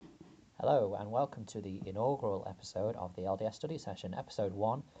Hello, and welcome to the inaugural episode of the LDS Study Session, Episode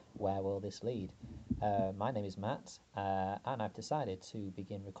 1, Where Will This Lead? My name is Matt, and I've decided to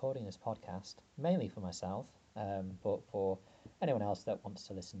begin recording this podcast, mainly for myself, but for anyone else that wants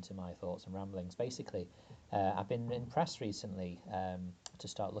to listen to my thoughts and ramblings. Basically, I've been impressed recently to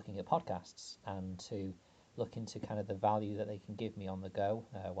start looking at podcasts and to look into kind of the value that they can give me on the go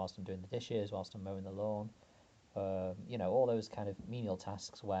whilst I'm doing the dishes, whilst I'm mowing the lawn, all those kind of menial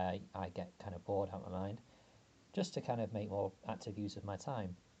tasks where I get kind of bored out of my mind, just to kind of make more active use of my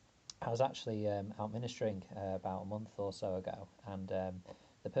time. I was actually out ministering about a month or so ago, and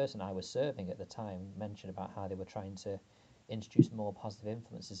the person I was serving at the time mentioned about how they were trying to introduce more positive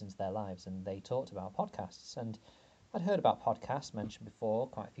influences into their lives, and they talked about podcasts. And I'd heard about podcasts mentioned before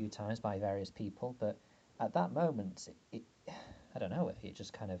quite a few times by various people, but at that moment, I don't know, it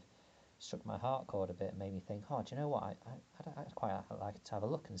just kind of struck my heart chord a bit and made me think, oh, do you know what? I'd quite like to have a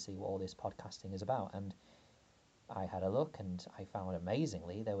look and see what all this podcasting is about. And I had a look and I found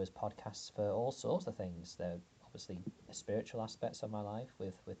amazingly there was podcasts for all sorts of things. There are obviously spiritual aspects of my life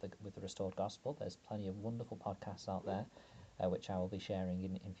with the Restored Gospel. There's plenty of wonderful podcasts out there, which I will be sharing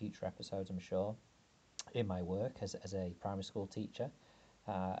in future episodes, I'm sure. In my work as a primary school teacher,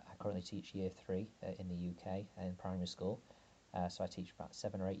 I currently teach year 3 in the UK in primary school. So I teach about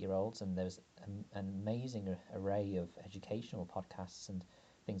 7 or 8-year-olds, and there's an amazing array of educational podcasts and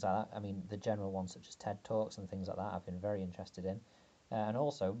things like that. I mean, the general ones such as TED Talks and things like that I've been very interested in. And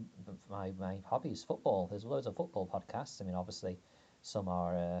also, my hobby is football. There's loads of football podcasts. I mean, obviously, some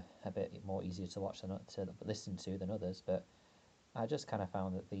are a bit more easier to watch than to listen to than others, but I just kind of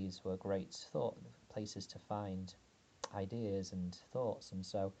found that these were great places to find ideas and thoughts, and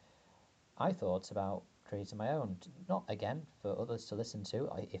so I thought about creating my own, not again for others to listen to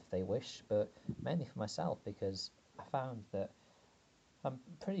if they wish, but mainly for myself because I found that I'm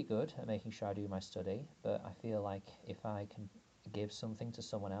pretty good at making sure I do my study, but I feel like if I can give something to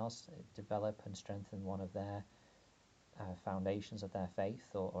someone else, develop and strengthen one of their foundations of their faith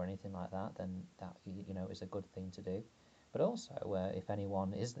or anything like that, then that is a good thing to do. But also, if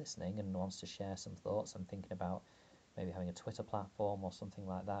anyone is listening and wants to share some thoughts, I'm thinking about maybe having a Twitter platform or something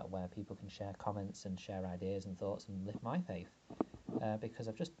like that where people can share comments and share ideas and thoughts and lift my faith. Because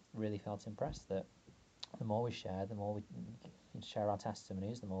I've just really felt impressed that the more we share, the more we share our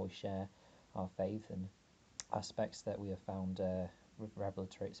testimonies, the more we share our faith and aspects that we have found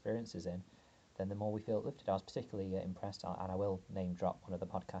revelatory experiences in, then the more we feel uplifted. I was particularly impressed, and I will name drop one of the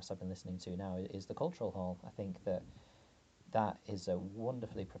podcasts I've been listening to now, is The Cultural Hall. I think that is a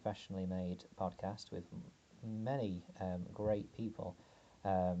wonderfully professionally made podcast with many great people.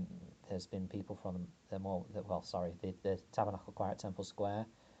 There's been people from the Tabernacle Choir at Temple Square.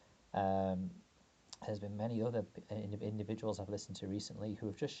 There's been many other individuals I've listened to recently who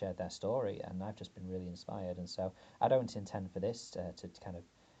have just shared their story, and I've just been really inspired. And so I don't intend for this to kind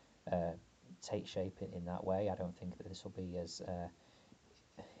of take shape in that way. I don't think that this will be as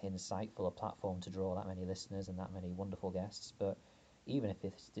insightful a platform to draw that many listeners and that many wonderful guests. But even if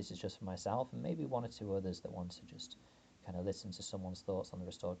this is just for myself and maybe one or two others that want to just kind of listen to someone's thoughts on the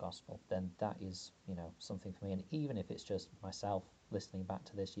Restored Gospel, then that is something for me. And even if it's just myself listening back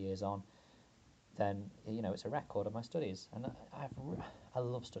to this years on, then it's a record of my studies. And I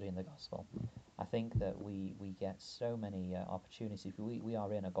love studying the gospel. I think that we get so many opportunities. We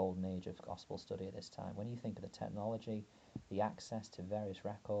are in a golden age of gospel study at this time. When you think of the technology, the access to various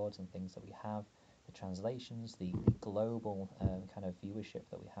records and things that we have, the translations, the global kind of viewership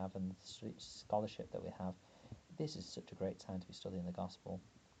that we have, and the scholarship that we have, this is such a great time to be studying the gospel.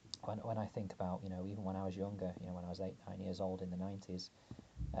 When I think about, even when I was younger, when I was 8, 9 years old in the 90s,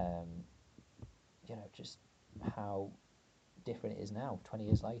 just how different it is now 20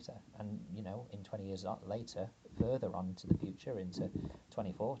 years later, and in 20 years later, further on into the future, into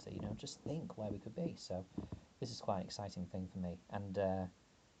 2040, just think where we could be. So this is quite an exciting thing for me, and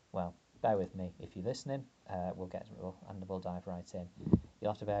well, bear with me if you're listening. We'll dive right in.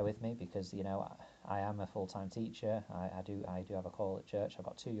 You'll have to bear with me because I am a full-time teacher. I do have a call at church. I've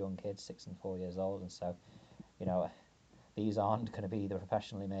got 2 young kids, 6 and 4 years old, and so these aren't going to be the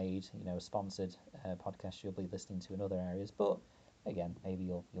professionally made, sponsored podcasts you'll be listening to in other areas. But again, maybe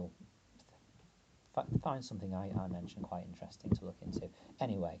you'll find something I mentioned quite interesting to look into.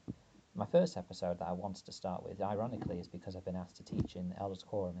 Anyway, my first episode that I wanted to start with, ironically, is because I've been asked to teach in Elders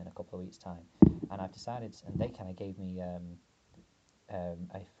Quorum in a couple of weeks' time, and I've decided, and they kind of gave me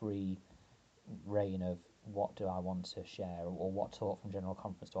a free reign of what do I want to share, or what talk from General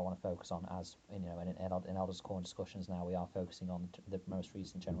Conference do I want to focus on. As in Elders Quorum discussions now, we are focusing on the most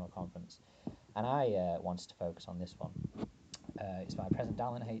recent General Conference, and I wanted to focus on this one. It's by President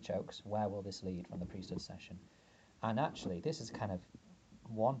Dallin H. Oakes, Where Will This Lead, from the priesthood session. And actually, this is kind of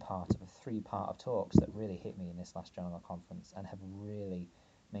one part of a three-part of talks that really hit me in this last general conference and have really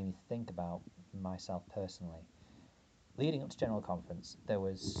made me think about myself personally. Leading up to general conference, there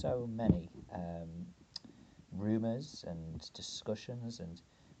was so many rumours and discussions and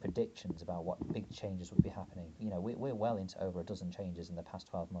predictions about what big changes would be happening. We're well into over a dozen changes in the past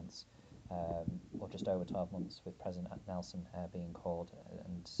 12 months, or just over 12 months, with President Nelson being called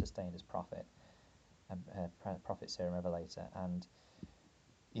and sustained as prophet, prophet, seer, and revelator. And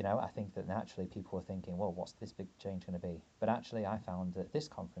I think that naturally people were thinking, well, what's this big change going to be? But actually, I found that this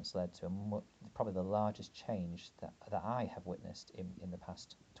conference led to probably the largest change that I have witnessed in the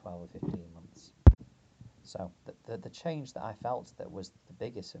past 12 or 15 months. So the change that I felt that was the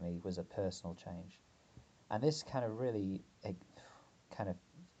biggest for me was a personal change. And this kind of really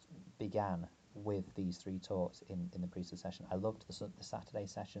began with these three talks in the priesthood session. I loved the Saturday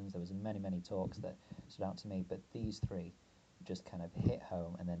sessions. There was many talks that stood out to me, but these three just kind of hit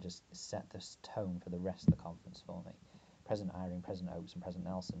home and then just set this tone for the rest of the conference for me. President Eyring, President Oakes, and President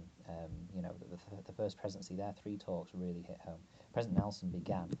Nelson, the first presidency, their three talks really hit home. President Nelson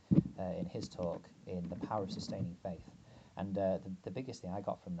began in his talk in the power of sustaining faith. And the biggest thing I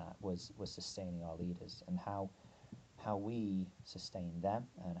got from that was sustaining our leaders, and how we sustain them,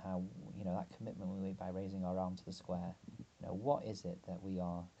 and how that commitment we made by raising our arm to the square. What is it that we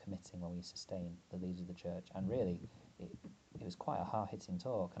are committing when we sustain the leaders of the church? And really, it was quite a hard-hitting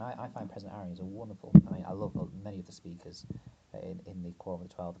talk, and I find President Eyring is a wonderful. I love many of the speakers in the Quorum of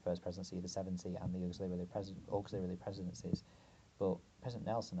the 12, the First Presidency, the 70, and the auxiliary presidencies. But President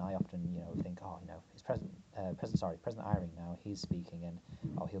Nelson, I often think, it's President Eyring now. He's speaking, and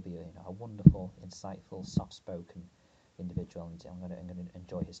he'll be a wonderful, insightful, soft-spoken individual, and I'm going to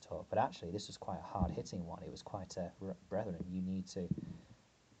enjoy his talk. But actually, this was quite a hard-hitting one. It was quite a brethren, you need to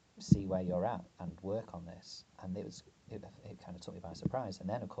see where you're at and work on this. And it kind of took me by surprise. And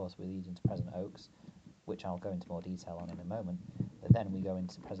then, of course, we lead into President Oakes, which I'll go into more detail on in a moment. But then we go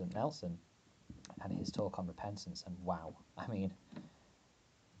into President Nelson and his talk on repentance. And wow,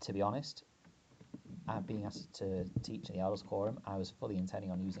 to be honest, being asked to teach in the Elders Quorum, I was fully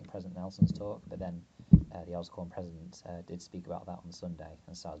intending on using President Nelson's talk, but then the Elders Quorum president did speak about that on Sunday,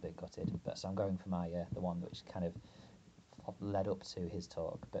 and so I was a bit gutted. But so I'm going for my the one which kind of led up to his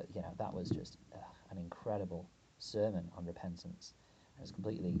talk. But that was just an incredible sermon on repentance. It was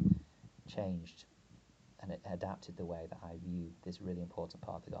completely changed, and it adapted the way that I view this really important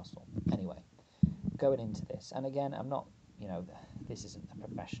part of the gospel. Anyway, going into this, and again, I'm not, this isn't a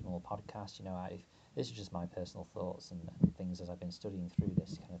professional podcast. This is just my personal thoughts and things as I've been studying through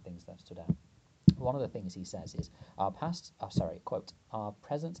this, kind of things that have stood out. One of the things he says is, quote, our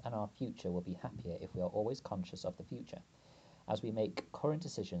present and our future will be happier if we are always conscious of the future. As we make current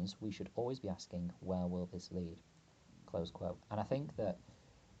decisions, we should always be asking, where will this lead? Close quote. And I think that,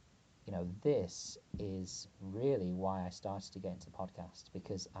 this is really why I started to get into podcasts,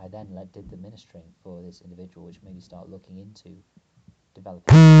 because I then did the ministering for this individual, which made me start looking into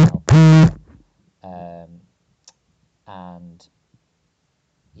developing myself. And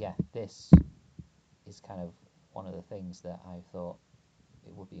yeah, this is kind of one of the things that I thought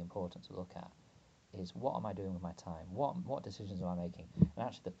it would be important to look at, is what am I doing with my time? What decisions am I making? And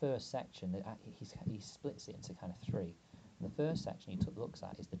actually, the first section, he splits it into kind of three. And the first section he looks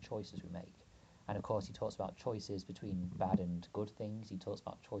at is the choices we make. And of course, he talks about choices between bad and good things. He talks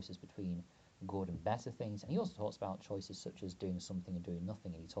about choices between good and better things. And he also talks about choices such as doing something and doing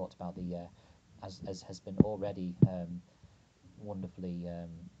nothing. And he talked about as has been already wonderfully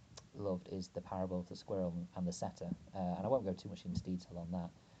loved, is the parable of the squirrel and the setter. And I won't go too much into detail on that.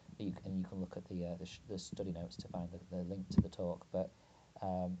 You can look at the study notes to find the link to the talk. But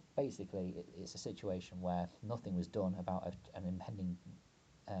basically, it's a situation where nothing was done about an impending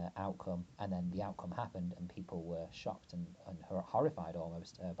outcome, and then the outcome happened, and people were shocked and horrified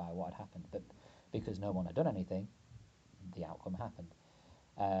almost by what had happened. But because no one had done anything, the outcome happened.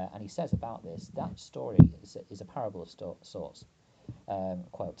 And he says about this, that story is a parable of sorts.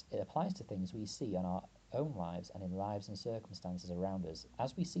 Quote, it applies to things we see in our own lives and in lives and circumstances around us.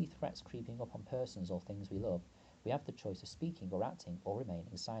 As we see threats creeping up on persons or things we love, we have the choice of speaking or acting or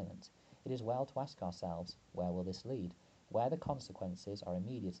remaining silent. It is well to ask ourselves, where will this lead? Where the consequences are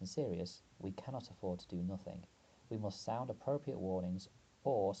immediate and serious, we cannot afford to do nothing. We must sound appropriate warnings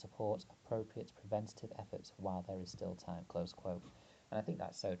or support appropriate preventative efforts while there is still time, close quote. And I think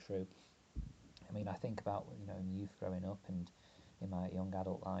that's so true. I think about, in youth growing up and in my young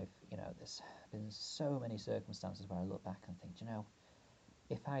adult life, there's been so many circumstances where I look back and think,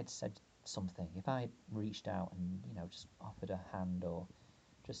 if I had said something, if I reached out and, just offered a hand or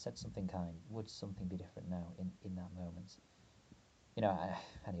just said something kind, would something be different now in that moment?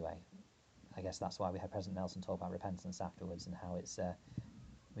 Anyway, I guess that's why we had President Nelson talk about repentance afterwards and how it's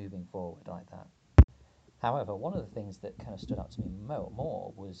moving forward like that. However, one of the things that kind of stood out to me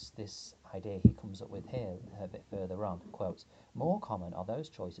more was this idea he comes up with here a bit further on. Quote, more common are those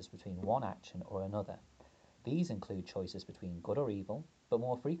choices between one action or another. These include choices between good or evil, but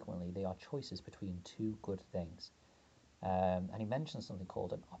more frequently they are choices between two good things. And he mentions something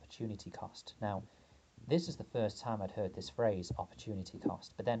called an opportunity cost. Now, this is the first time I'd heard this phrase, opportunity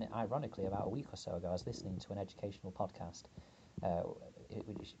cost. But then, ironically, about a week or so ago, I was listening to an educational podcast,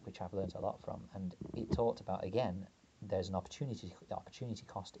 which I've learned a lot from, and it talked about, again, there's an opportunity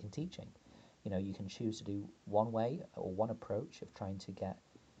cost in teaching. You can choose to do one way or one approach of trying to get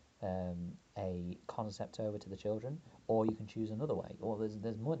a concept over to the children, or you can choose another way. Or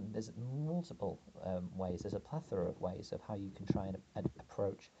there's multiple ways. There's a plethora of ways of how you can try and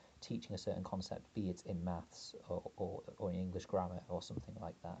approach teaching a certain concept, be it in maths or in English grammar or something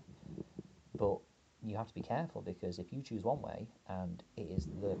like that. But you have to be careful, because if you choose one way and it is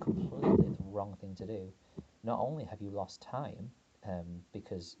the completely wrong thing to do, not only have you lost time,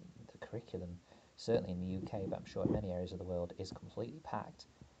 because the curriculum, certainly in the UK, but I'm sure in many areas of the world, is completely packed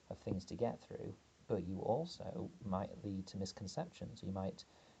of things to get through, but you also might lead to misconceptions. You might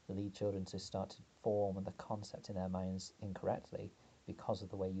lead children to start to form the concept in their minds incorrectly because of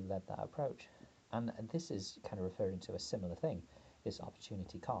the way you led that approach. And this is kind of referring to a similar thing, this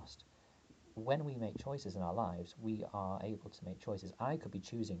opportunity cost. When we make choices in our lives, we are able to make choices. I could be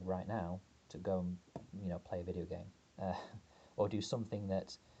choosing right now to go and play a video game, or do something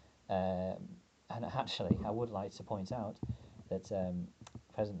that. And actually, I would like to point out that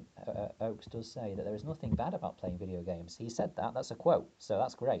President Oakes does say that there is nothing bad about playing video games. He said that. That's a quote, so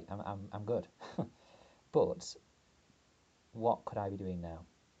that's great. I'm good. But what could I be doing now?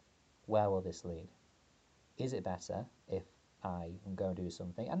 Where will this lead? Is it better if I am going to do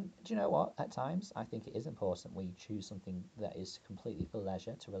something? And do you know what? At times, I think it is important we choose something that is completely for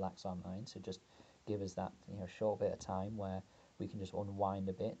leisure, to relax our minds, to just give us that short bit of time where we can just unwind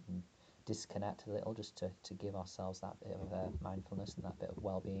a bit and disconnect a little, just to give ourselves that bit of mindfulness and that bit of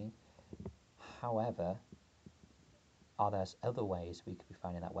well-being. However, are there other ways we could be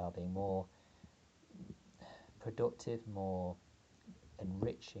finding that well-being, more productive, more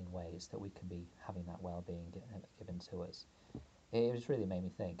enriching ways that we can be having that well-being given to us? It has really made me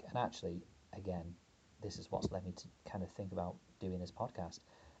think. And actually, again, this is what's led me to kind of think about doing this podcast.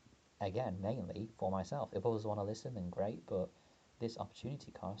 Again, mainly for myself. If others want to listen, then great, but this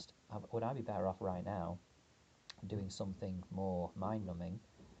opportunity cost, would I be better off right now doing something more mind-numbing,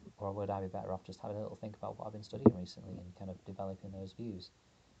 or would I be better off just having a little think about what I've been studying recently and kind of developing those views?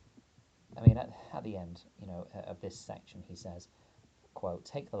 I mean, at the end, of this section, he says, quote,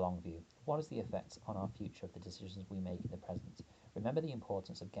 take the long view. What is the effect on our future of the decisions we make in the present? Remember the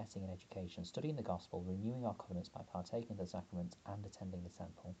importance of getting an education, studying the gospel, renewing our covenants by partaking of the sacraments, and attending the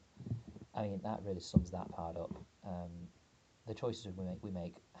temple. I mean, that really sums that part up. The choices we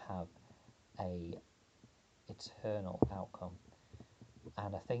make have a eternal outcome,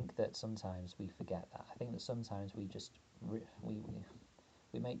 and I think that sometimes we forget that. I think that sometimes we just we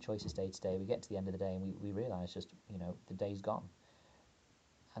make choices day to day. We get to the end of the day and we realise just the day's gone,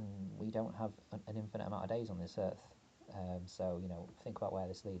 and we don't have an infinite amount of days on this earth. So think about where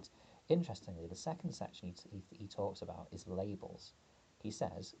this leads. Interestingly, the second section he talks about is labels. He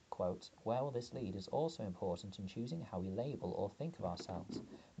says, quote, where will this lead is also important in choosing how we label or think of ourselves.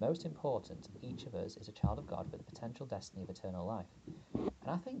 Most important, each of us is a child of God with the potential destiny of eternal life.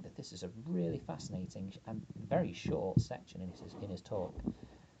 And I think that this is a really fascinating and very short section in his talk.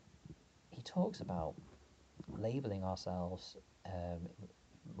 He talks about labeling ourselves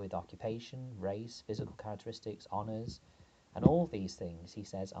with occupation, race, physical characteristics, honours, and all these things, he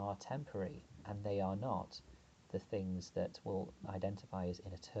says, are temporary, and they are not the things that will identify us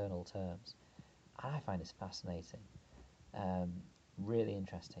in eternal terms. I find this fascinating, really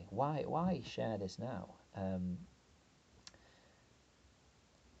interesting. Why share this now?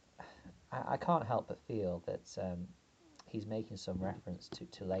 I can't help but feel that he's making some reference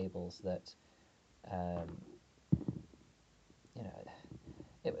to labels that,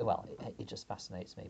 it just fascinates me